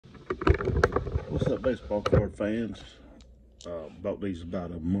baseball card fans? Bought these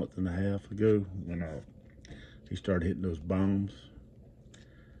about a month and a half ago when he started hitting those bombs.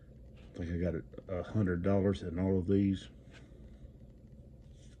 I think I got it $100 in all of these.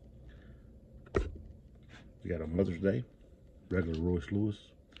 We got a Mother's Day, regular Royce Lewis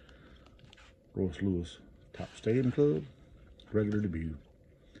Top Stadium Club, regular debut.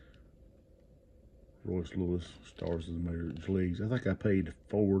 Royce Lewis stars in the major leagues. I think I paid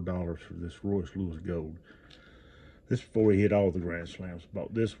 $4 for this Royce Lewis Gold. This before he hit all the Grand Slams.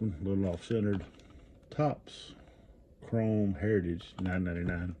 Bought this one, a little off-centered. Topps Chrome Heritage,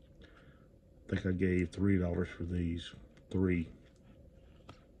 $9.99. I think I gave $3 for these.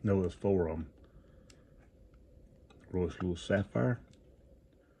 No, it was 4 of them. Royce Lewis Sapphire.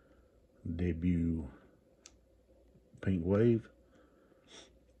 Debut Pink Wave.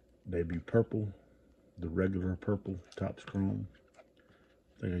 Debut Purple. The regular purple Topps Chrome.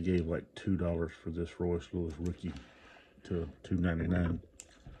 I think I gave like $2 for this Royce Lewis rookie to $2.99.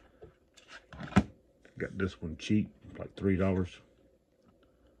 Got this one cheap, like $3.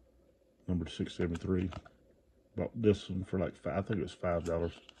 Number 673. Bought this one for like I think it was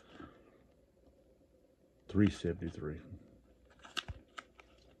 $5. $3.73.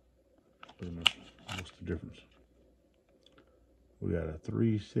 What's the difference? We got a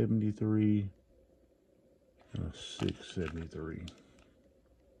 $3.73 and a $6.73.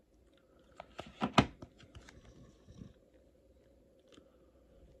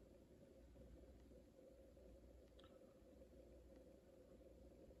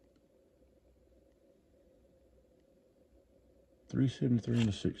 $3.73 and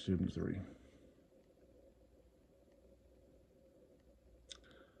a $6.73.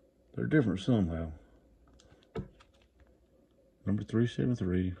 They're different somehow. Number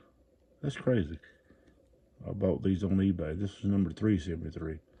 373. That's crazy. I bought these on eBay. This was number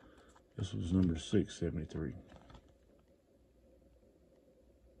 373. This was number 673.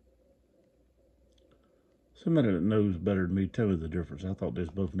 Somebody that knows better than me, tell me the difference. I thought they was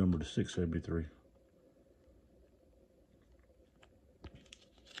both numbered to 673.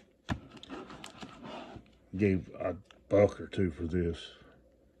 Gave a buck or two for this.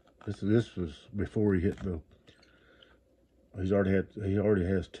 This was before he hit the. He already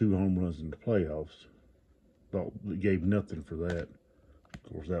has 2 home runs in the playoffs. Gave nothing for that. Of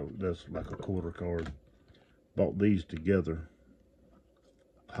course, that's like a quarter card. Bought these together.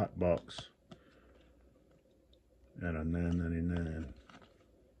 Hot box. And a $9.99.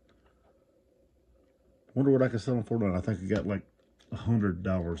 Wonder what I can sell them for now. I think I got like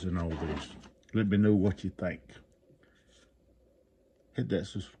 $100 in all these. Let me know what you think. Hit that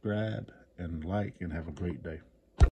subscribe and like and have a great day.